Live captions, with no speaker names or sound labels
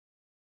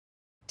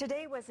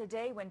Today was a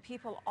day when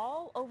people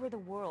all over the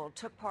world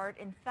took part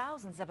in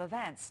thousands of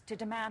events to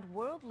demand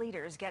world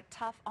leaders get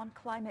tough on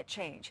climate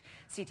change.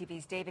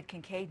 CTV's David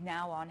Kincaid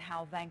now on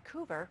how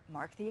Vancouver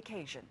marked the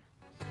occasion.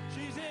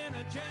 She's in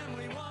a jam,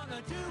 we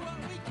wanna do what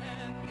we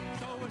can,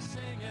 so we're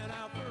singing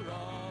out for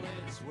all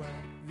it's worth.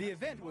 The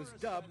event was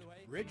dubbed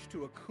Bridge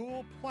to a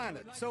Cool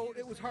Planet, so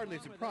it was hardly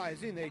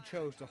surprising they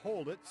chose to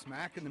hold it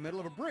smack in the middle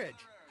of a bridge.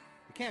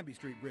 The Cambie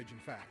Street Bridge, in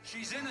fact.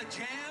 She's in a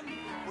jam,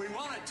 we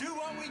wanna do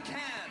what we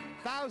can.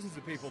 Thousands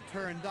of people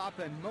turned up,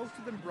 and most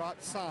of them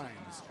brought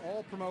signs,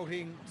 all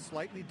promoting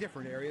slightly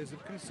different areas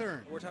of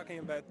concern. We're talking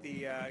about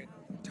the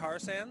tar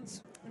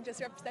sands. I'm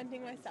just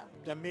representing myself.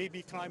 There may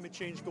be climate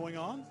change going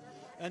on,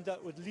 and that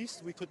at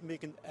least we could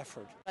make an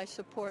effort. I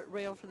support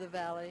Rail for the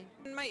Valley.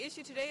 My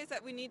issue today is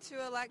that we need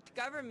to elect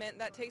government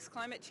that takes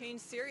climate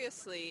change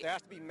seriously. There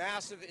has to be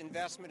massive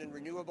investment in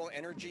renewable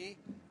energy.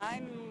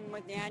 I'm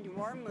with the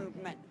anti-war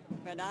movement,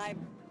 but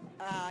I'm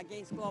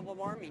against global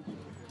warming.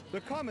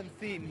 The common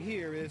theme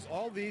here is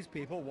all these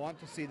people want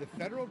to see the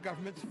federal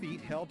government's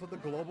feet held to the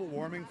global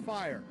warming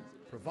fire,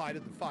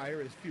 provided the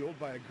fire is fueled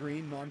by a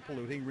green,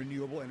 non-polluting,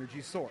 renewable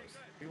energy source.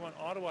 We want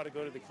Ottawa to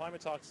go to the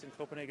climate talks in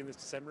Copenhagen this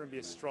December and be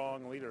a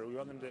strong leader. We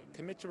want them to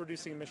commit to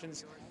reducing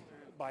emissions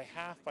by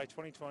half by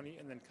 2020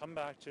 and then come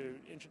back to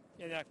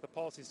enact the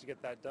policies to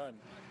get that done.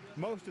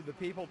 Most of the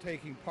people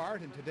taking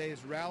part in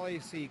today's rally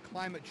see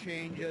climate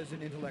change as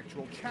an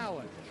intellectual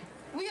challenge.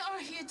 We are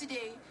here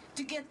today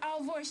to get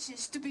our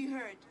voices to be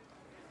heard.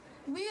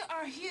 We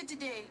are here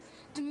today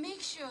to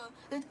make sure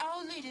that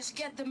our leaders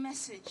get the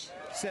message.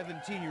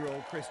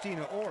 17-year-old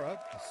Christina Ora,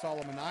 a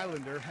Solomon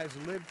Islander, has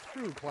lived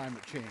through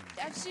climate change.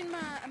 I've seen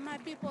my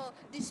people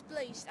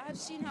displaced. I've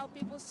seen how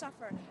people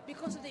suffer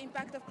because of the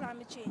impact of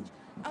climate change.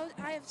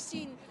 I have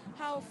seen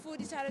how food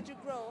is harder to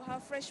grow, how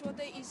fresh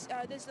water is,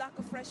 there's lack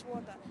of fresh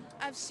water.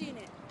 I've seen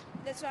it.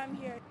 That's why I'm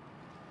here.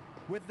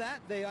 With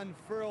that, they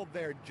unfurled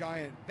their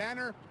giant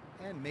banner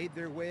and made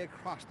their way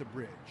across the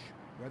bridge.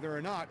 Whether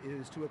or not it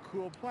is to a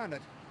cool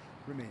planet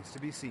remains to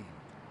be seen.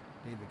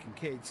 David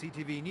Kincaid,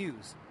 CTV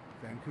News,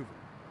 Vancouver.